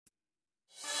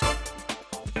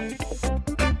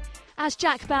As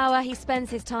Jack Bauer, he spends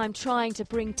his time trying to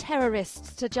bring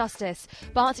terrorists to justice.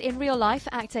 But in real life,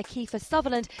 actor Kiefer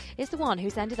Sutherland is the one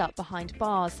who's ended up behind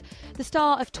bars. The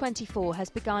star of 24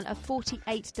 has begun a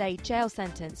 48-day jail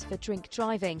sentence for drink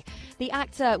driving. The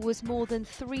actor was more than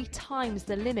 3 times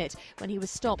the limit when he was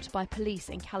stopped by police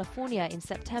in California in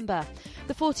September.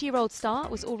 The 40-year-old star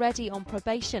was already on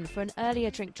probation for an earlier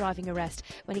drink driving arrest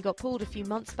when he got pulled a few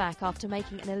months back after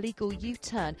making an illegal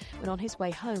U-turn when on his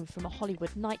way home from a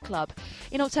Hollywood nightclub.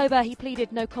 In October, he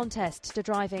pleaded no contest to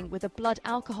driving with a blood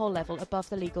alcohol level above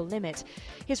the legal limit.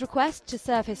 His request to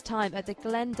serve his time at the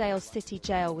Glendale City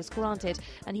Jail was granted,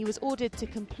 and he was ordered to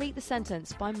complete the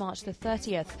sentence by March the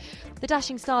 30th. The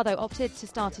dashing star, though, opted to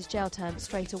start his jail term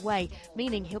straight away,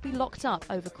 meaning he'll be locked up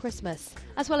over Christmas.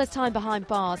 As well as time behind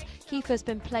bars, Kiefer's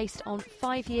been placed on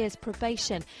 5 years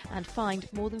probation and fined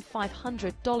more than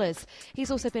 $500.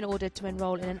 He's also been ordered to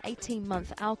enroll in an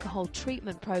 18-month alcohol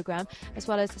treatment program, as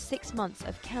well as 6 months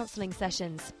of counselling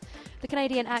sessions. The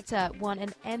Canadian actor won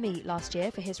an Emmy last year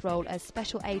for his role as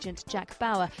Special Agent Jack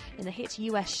Bauer in the hit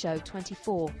US show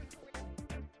 24.